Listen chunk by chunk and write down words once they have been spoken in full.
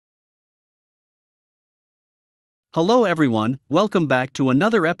Hello everyone, welcome back to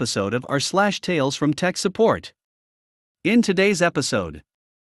another episode of r/slash Tales from Tech Support. In today's episode,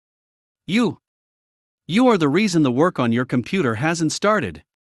 you are the reason the work on your computer hasn't started.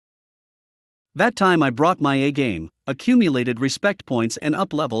 That time I brought my A game, accumulated respect points and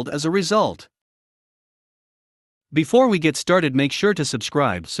up-leveled as a result. Before we get started, make sure to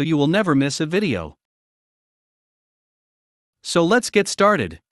subscribe so you will never miss a video. So let's get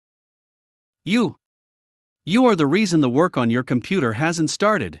started. You are the reason the work on your computer hasn't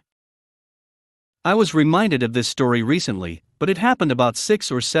started. I was reminded of this story recently, but it happened about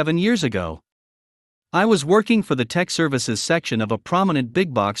 6 or 7 years ago. I was working for the tech services section of a prominent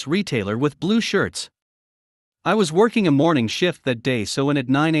big box retailer with blue shirts. I was working a morning shift that day, so in at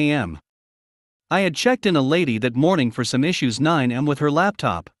 9 a.m. I had checked in a lady that morning for some issues 9 a.m. with her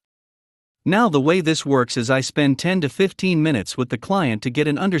laptop. Now the way this works is I spend 10 to 15 minutes with the client to get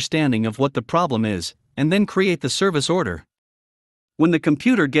an understanding of what the problem is, and then create the service order. When the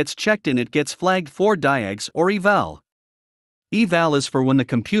computer gets checked in, it gets flagged for diags or eval. Eval is for when the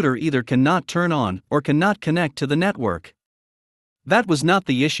computer either cannot turn on or cannot connect to the network. That was not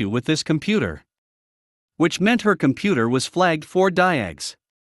the issue with this computer, which meant her computer was flagged for diags.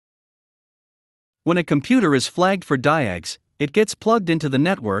 When a computer is flagged for diags, it gets plugged into the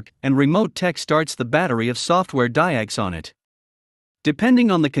network and remote tech starts the battery of software diags on it. Depending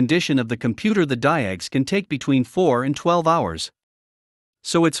on the condition of the computer, the diags can take between 4 and 12 hours.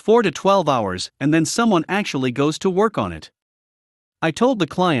 So it's 4 to 12 hours, and then someone actually goes to work on it. I told the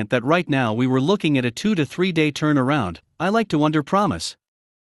client that right now we were looking at a 2 to 3 day turnaround. I like to underpromise.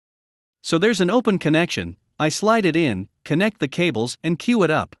 So there's an open connection, I slide it in, connect the cables, and queue it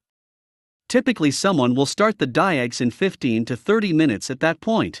up. Typically someone will start the diags in 15 to 30 minutes at that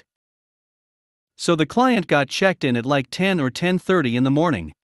point. So the client got checked in at like 10 or 10:30 in the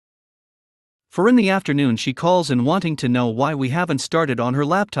morning. For in the afternoon she calls in wanting to know why we haven't started on her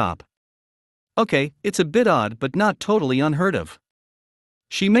laptop. Okay, it's a bit odd but not totally unheard of.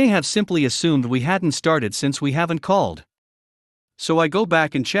 She may have simply assumed we hadn't started since we haven't called. So I go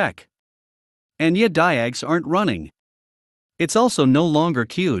back and check. And yeah, diags aren't running. It's also no longer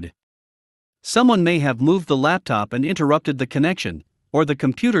queued. Someone may have moved the laptop and interrupted the connection, or the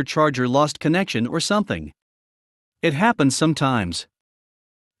computer charger lost connection or something. It happens sometimes.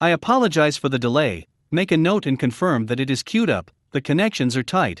 I apologize for the delay, make a note and confirm that it is queued up, the connections are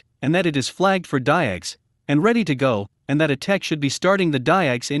tight, and that it is flagged for diags, and ready to go, and that a tech should be starting the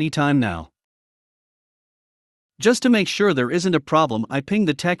diags anytime now. Just to make sure there isn't a problem, I ping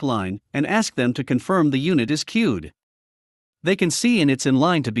the tech line and ask them to confirm the unit is queued. They can see and it's in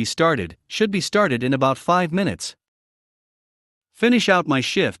line to be started, should be started in about 5 minutes. Finish out my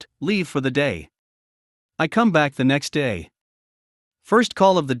shift, leave for the day. I come back the next day. First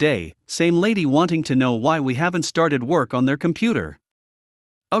call of the day, same lady wanting to know why we haven't started work on their computer.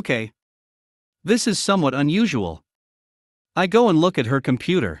 Okay. This is somewhat unusual. I go and look at her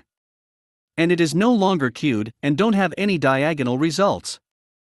computer. And it is no longer queued and don't have any diagonal results.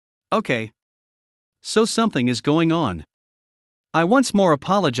 Okay. So something is going on. I once more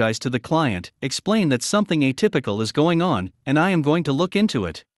apologize to the client, explain that something atypical is going on, and I am going to look into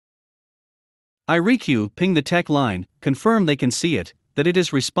it. I requeue, ping the tech line, confirm they can see it, that it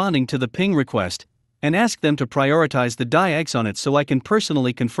is responding to the ping request, and ask them to prioritize the diags on it so I can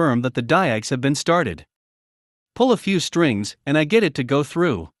personally confirm that the diags have been started. Pull a few strings, and I get it to go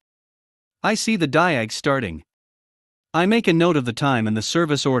through. I see the diags starting. I make a note of the time and the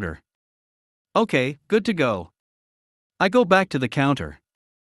service order. Okay, good to go. I go back to the counter.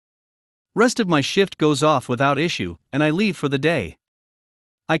 Rest of my shift goes off without issue, and I leave for the day.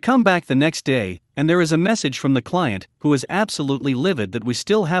 I come back the next day, and there is a message from the client, who is absolutely livid that we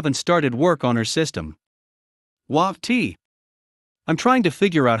still haven't started work on her system. WAST. I'm trying to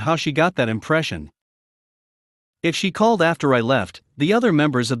figure out how she got that impression. If she called after I left, the other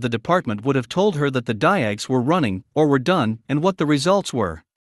members of the department would have told her that the diags were running, or were done, and what the results were.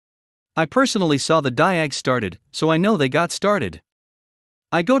 I personally saw the diags started, so I know they got started.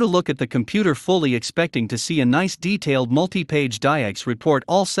 I go to look at the computer fully expecting to see a nice detailed multi-page diags report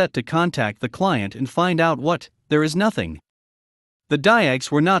all set to contact the client and find out what, there is nothing. The diags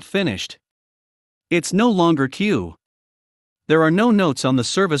were not finished. It's no longer queue. There are no notes on the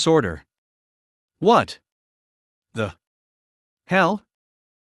service order. What the hell?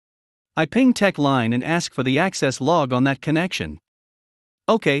 I ping tech line and ask for the access log on that connection.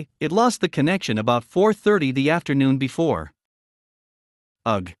 Okay, it lost the connection about 4:30 the afternoon before.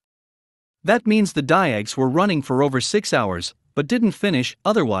 Ugh. That means the diags were running for over 6 hours, but didn't finish,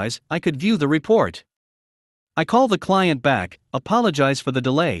 otherwise, I could view the report. I call the client back, apologize for the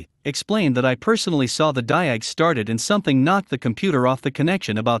delay, explain that I personally saw the diag started and something knocked the computer off the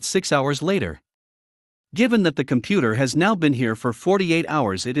connection about 6 hours later. Given that the computer has now been here for 48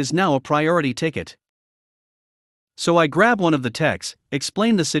 hours, it is now a priority ticket. So I grab one of the techs,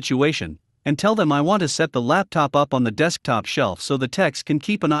 explain the situation, and tell them I want to set the laptop up on the desktop shelf so the techs can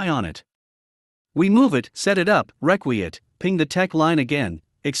keep an eye on it. We move it, set it up, requite, ping the tech line again,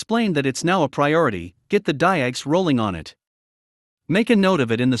 explain that it's now a priority, get the diags rolling on it. Make a note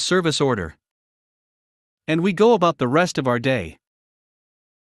of it in the service order. And we go about the rest of our day.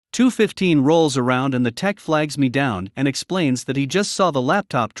 2:15 rolls around and the tech flags me down and explains that he just saw the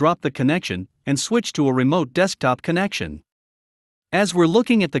laptop drop the connection and switch to a remote desktop connection. As we're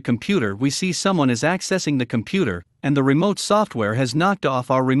looking at the computer, we see someone is accessing the computer and the remote software has knocked off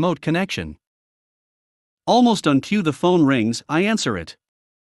our remote connection. Almost on cue, the phone rings, I answer it.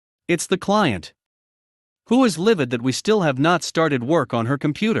 It's the client, who is livid that we still have not started work on her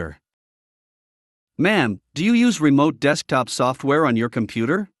computer. Ma'am, do you use remote desktop software on your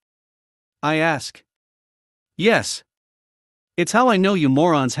computer? I ask. Yes. It's how I know you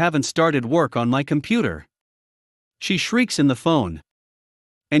morons haven't started work on my computer. She shrieks in the phone.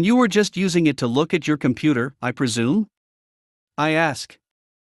 And you were just using it to look at your computer, I presume? I ask.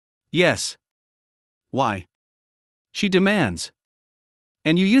 Yes. Why? She demands.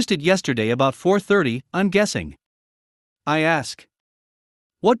 And you used it yesterday about 4:30, I'm guessing. I ask.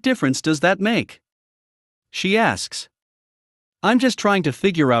 What difference does that make? She asks. I'm just trying to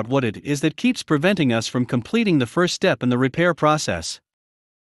figure out what it is that keeps preventing us from completing the first step in the repair process.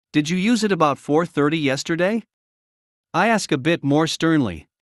 Did you use it about 4:30 yesterday? I ask a bit more sternly.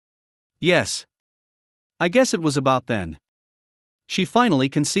 Yes. I guess it was about then. She finally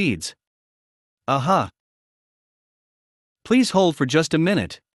concedes. Please hold for just a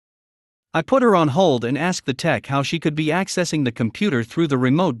minute. I put her on hold and ask the tech how she could be accessing the computer through the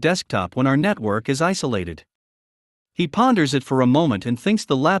remote desktop when our network is isolated. He ponders it for a moment and thinks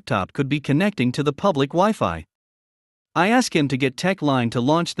the laptop could be connecting to the public Wi-Fi. I ask him to get TechLine to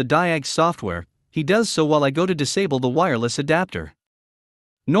launch the diag software. He does so while I go to disable the wireless adapter.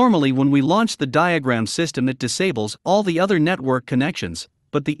 Normally when we launch the diagram system, it disables all the other network connections,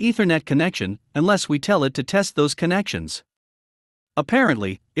 but the Ethernet connection, unless we tell it to test those connections.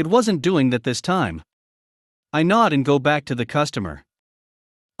 Apparently, it wasn't doing that this time. I nod and go back to the customer.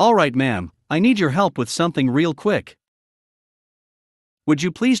 All right, ma'am, I need your help with something real quick. Would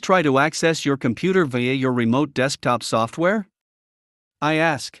you please try to access your computer via your remote desktop software? I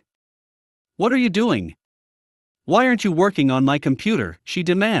ask. What are you doing? Why aren't you working on my computer? She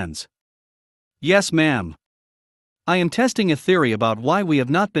demands. Yes, ma'am. I am testing a theory about why we have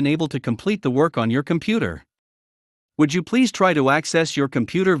not been able to complete the work on your computer. Would you please try to access your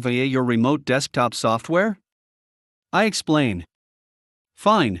computer via your remote desktop software? I explain.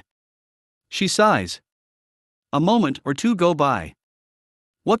 Fine. She sighs. A moment or two go by.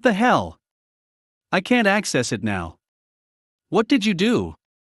 What the hell? I can't access it now. What did you do?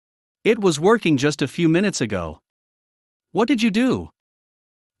 It was working just a few minutes ago. What did you do?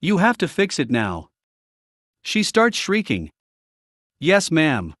 You have to fix it now. She starts shrieking. Yes,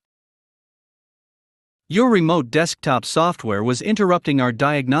 ma'am. Your remote desktop software was interrupting our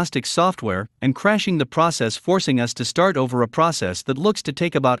diagnostic software and crashing the process, forcing us to start over a process that looks to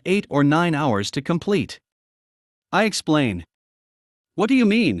take about 8 or 9 hours to complete. I explain. What do you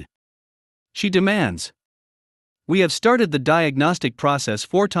mean? She demands. We have started the diagnostic process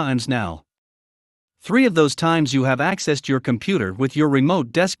 4 times now. 3 of those times you have accessed your computer with your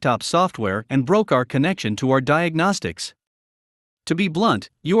remote desktop software and broke our connection to our diagnostics. To be blunt,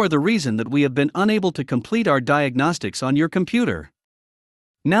 you are the reason that we have been unable to complete our diagnostics on your computer.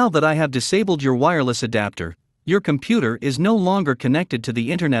 Now that I have disabled your wireless adapter, your computer is no longer connected to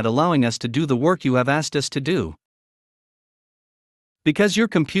the internet, allowing us to do the work you have asked us to do. Because your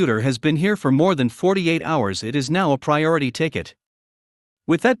computer has been here for more than 48 hours, it is now a priority ticket.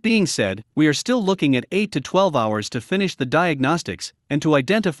 With that being said, we are still looking at 8 to 12 hours to finish the diagnostics and to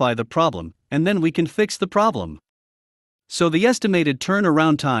identify the problem, and then we can fix the problem. So the estimated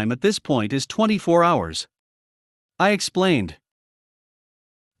turnaround time at this point is 24 hours. I explained.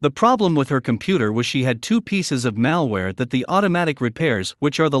 The problem with her computer was she had 2 pieces of malware that the automatic repairs,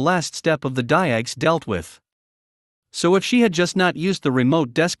 which are the last step of the diags, dealt with. So if she had just not used the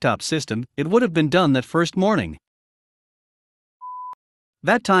remote desktop system, it would have been done that first morning.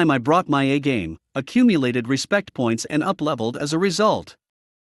 That time I brought my A game, accumulated respect points and up-leveled as a result.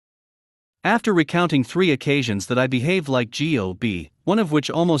 After recounting 3 occasions that I behaved like GOB, one of which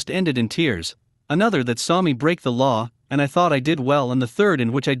almost ended in tears, another that saw me break the law, and I thought I did well, and the third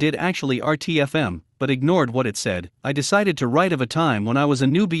in which I did actually RTFM, but ignored what it said. I decided to write of a time when I was a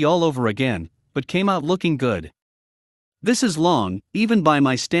newbie all over again, but came out looking good. This is long, even by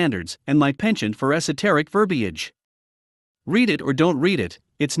my standards, and my penchant for esoteric verbiage. Read it or don't read it,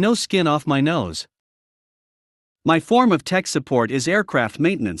 it's no skin off my nose. My form of tech support is aircraft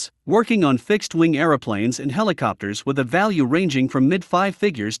maintenance, working on fixed-wing aeroplanes and helicopters with a value ranging from mid-5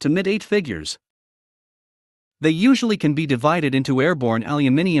 figures to mid-8 figures. They usually can be divided into airborne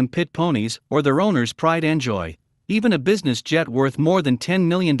aluminium pit ponies or their owner's pride and joy. Even a business jet worth more than $10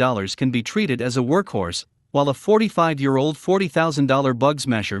 million can be treated as a workhorse, while a 45-year-old $40,000 bug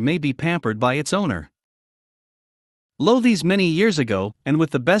smasher may be pampered by its owner. Lo, these many years ago, and with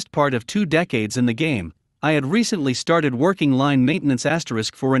the best part of 2 decades in the game, I had recently started working line maintenance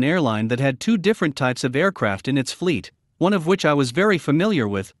 * for an airline that had 2 different types of aircraft in its fleet, one of which I was very familiar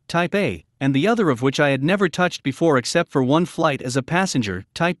with, Type A, and the other of which I had never touched before except for one flight as a passenger,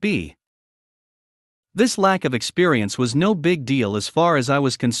 Type B. This lack of experience was no big deal as far as I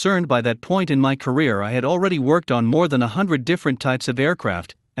was concerned. By that point in my career I had already worked on more than 100 different types of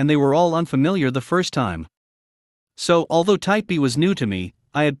aircraft, and they were all unfamiliar the first time. So, although Type B was new to me,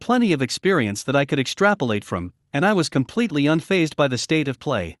 I had plenty of experience that I could extrapolate from, and I was completely unfazed by the state of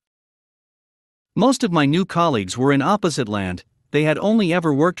play. Most of my new colleagues were in opposite land. They had only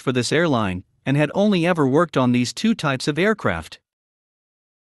ever worked for this airline, and had only ever worked on these 2 types of aircraft.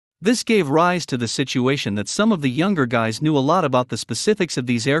 This gave rise to the situation that some of the younger guys knew a lot about the specifics of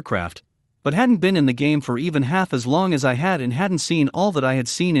these aircraft, but hadn't been in the game for even half as long as I had and hadn't seen all that I had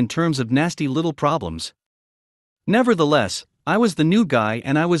seen in terms of nasty little problems. Nevertheless, I was the new guy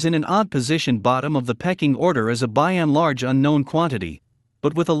and I was in an odd position, bottom of the pecking order as a by and large unknown quantity,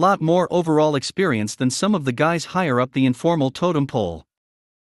 but with a lot more overall experience than some of the guys higher up the informal totem pole.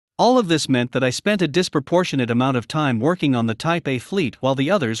 All of this meant that I spent a disproportionate amount of time working on the Type A fleet while the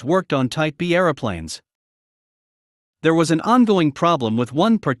others worked on Type B aeroplanes. There was an ongoing problem with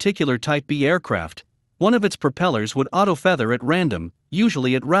one particular Type B aircraft. One of its propellers would auto-feather at random,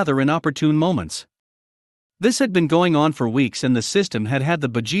 usually at rather inopportune moments. This had been going on for weeks and the system had had the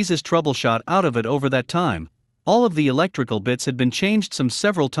bejesus troubleshot out of it over that time. All of the electrical bits had been changed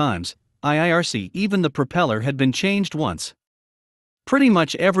several times, IRC, even the propeller had been changed once. Pretty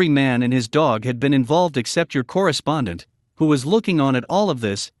much every man and his dog had been involved except your correspondent, who was looking on at all of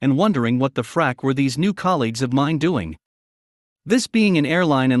this and wondering what the frack were these new colleagues of mine doing. This being an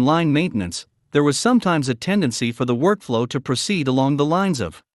airline and line maintenance, there was sometimes a tendency for the workflow to proceed along the lines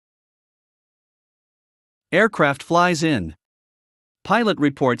of: aircraft flies in. Pilot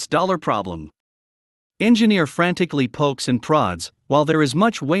reports dollar problem. Engineer frantically pokes and prods, while there is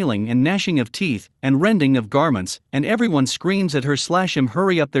much wailing and gnashing of teeth and rending of garments, and everyone screams at her/him,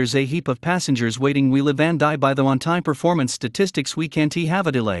 hurry up, there's a heap of passengers waiting, we live and die by the on-time performance statistics, we can't have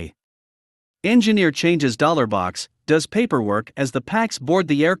a delay. Engineer changes dollar box, does paperwork as the packs board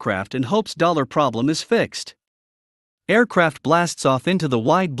the aircraft and hopes dollar problem is fixed. Aircraft blasts off into the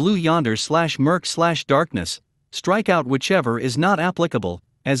wide blue yonder/murk/darkness, strike out whichever is not applicable,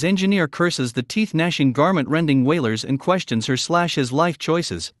 as engineer curses the teeth-gnashing garment-rending whalers and questions her/his life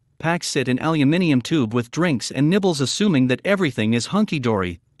choices. Packs sit in aluminium tube with drinks and nibbles, assuming that everything is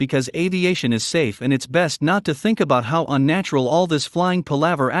hunky-dory, because aviation is safe and it's best not to think about how unnatural all this flying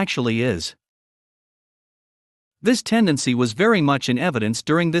palaver actually is. This tendency was very much in evidence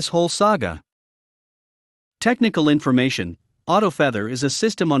during this whole saga. Technical information: auto-feather is a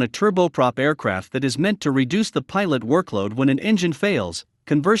system on a turboprop aircraft that is meant to reduce the pilot workload when an engine fails.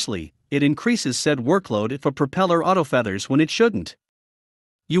 Conversely, it increases said workload if a propeller auto-feathers when it shouldn't.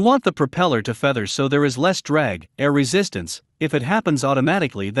 You want the propeller to feather so there is less drag, air resistance. If it happens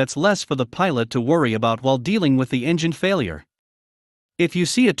automatically, that's less for the pilot to worry about while dealing with the engine failure. If you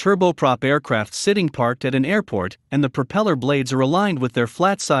see a turboprop aircraft sitting parked at an airport and the propeller blades are aligned with their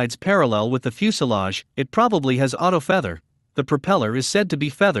flat sides parallel with the fuselage, it probably has auto-feather. The propeller is said to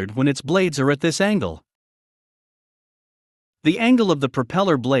be feathered when its blades are at this angle. The angle of the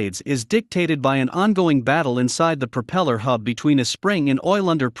propeller blades is dictated by an ongoing battle inside the propeller hub between a spring and oil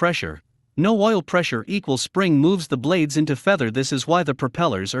under pressure. No oil pressure equals spring moves the blades into feather. This is why the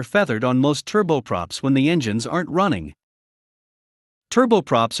propellers are feathered on most turboprops when the engines aren't running.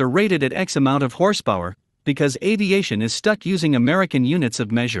 Turboprops are rated at X amount of horsepower, because aviation is stuck using American units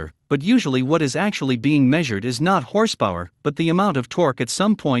of measure, but usually what is actually being measured is not horsepower, but the amount of torque at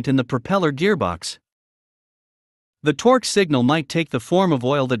some point in the propeller gearbox. The torque signal might take the form of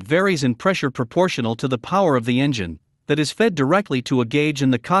oil that varies in pressure proportional to the power of the engine, that is fed directly to a gauge in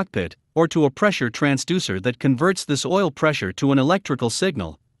the cockpit, or to a pressure transducer that converts this oil pressure to an electrical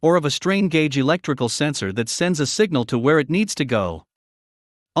signal, or of a strain gauge electrical sensor that sends a signal to where it needs to go.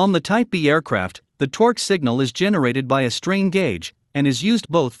 On the Type B aircraft, the torque signal is generated by a strain gauge, and is used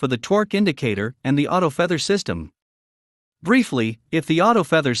both for the torque indicator and the autofeather system. Briefly, if the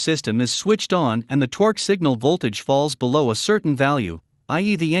autofeather system is switched on and the torque signal voltage falls below a certain value,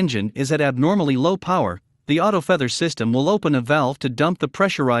 i.e. the engine is at abnormally low power, the autofeather system will open a valve to dump the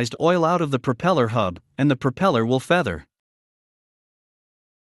pressurized oil out of the propeller hub, and the propeller will feather.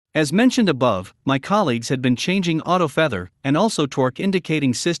 As mentioned above, my colleagues had been changing autofeather and also torque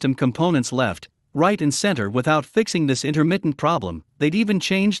indicating system components left, right and center without fixing this intermittent problem. They'd even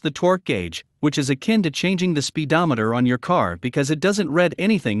changed the torque gauge, which is akin to changing the speedometer on your car because it doesn't read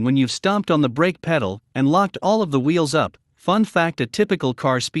anything when you've stomped on the brake pedal and locked all of the wheels up. Fun fact: a typical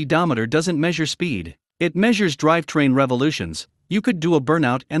car speedometer doesn't measure speed, it measures drivetrain revolutions. You could do a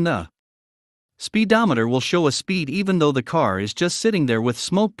burnout and the speedometer will show a speed even though the car is just sitting there with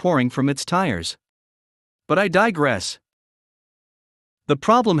smoke pouring from its tires. But I digress. The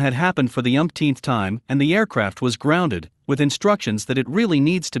problem had happened for the umpteenth time and the aircraft was grounded, with instructions that it really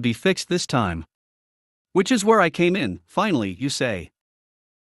needs to be fixed this time. Which is where I came in, finally, you say.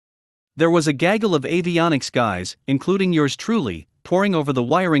 There was a gaggle of avionics guys, including yours truly, poring over the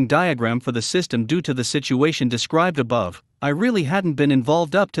wiring diagram for the system due to the situation described above. I really hadn't been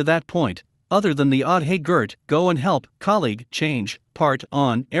involved up to that point, other than the odd "hey Gert, go and help, colleague, change, part,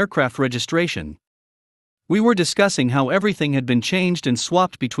 on, aircraft registration." We were discussing how everything had been changed and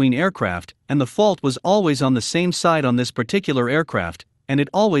swapped between aircraft, and the fault was always on the same side on this particular aircraft, and it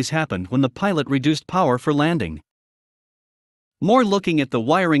always happened when the pilot reduced power for landing. More looking at the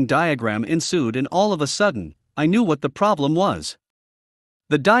wiring diagram ensued, and all of a sudden, I knew what the problem was.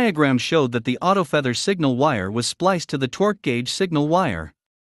 The diagram showed that the autofeather signal wire was spliced to the torque gauge signal wire.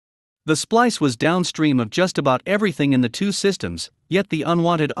 The splice was downstream of just about everything in the two systems, yet the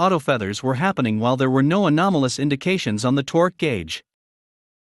unwanted autofeathers were happening while there were no anomalous indications on the torque gauge.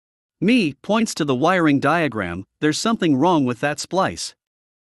 Me points to the wiring diagram. There's something wrong with that splice.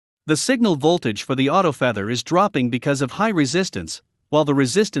 The signal voltage for the autofeather is dropping because of high resistance, while the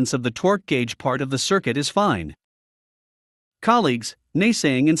resistance of the torque gauge part of the circuit is fine. Colleagues,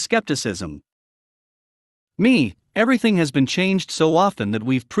 naysaying and skepticism. Me, everything has been changed so often that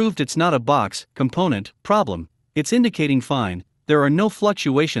we've proved it's not a box component problem, it's indicating fine, there are no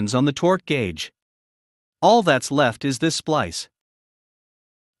fluctuations on the torque gauge. All that's left is this splice.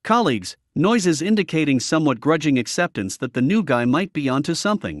 Colleagues, noises indicating somewhat grudging acceptance that the new guy might be onto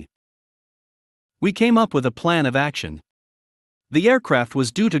something. We came up with a plan of action. The aircraft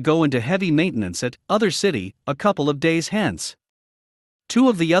was due to go into heavy maintenance at other city a couple of days hence. Two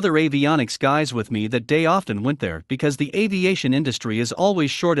of the other avionics guys with me that day often went there because the aviation industry is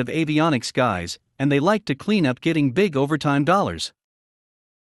always short of avionics guys, and they like to clean up getting big overtime dollars.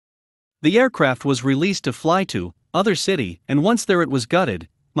 The aircraft was released to fly to other city, and once there it was gutted.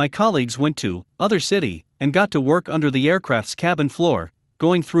 My colleagues went to other city and got to work under the aircraft's cabin floor,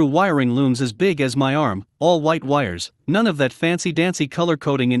 going through wiring looms as big as my arm, all white wires, none of that fancy-dancy color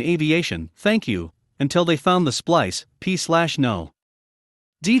coding in aviation, thank you, until they found the splice, P/No.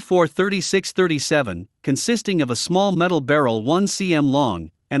 D43637, consisting of a small metal barrel 1 cm long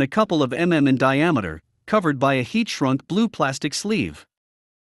and a couple of mm in diameter, covered by a heat-shrunk blue plastic sleeve.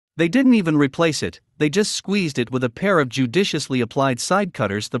 They didn't even replace it, they just squeezed it with a pair of judiciously applied side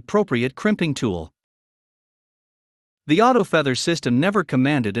cutters, the appropriate crimping tool. The autofeather system never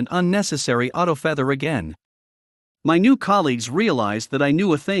commanded an unnecessary autofeather again. My new colleagues realized that I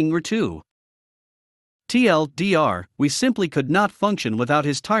knew a thing or two. TLDR, we simply could not function without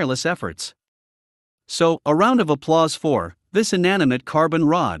his tireless efforts. So, a round of applause for this inanimate carbon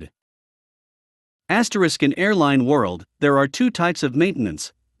rod. Asterisk: in airline world, there are two types of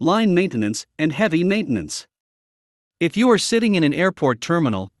maintenance: line maintenance and heavy maintenance. If you are sitting in an airport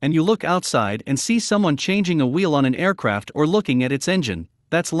terminal and you look outside and see someone changing a wheel on an aircraft or looking at its engine,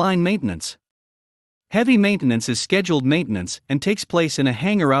 that's line maintenance. Heavy maintenance is scheduled maintenance and takes place in a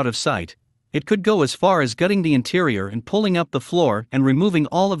hangar out of sight. It could go as far as gutting the interior and pulling up the floor and removing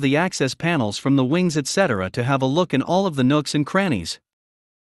all of the access panels from the wings, etc., to have a look in all of the nooks and crannies.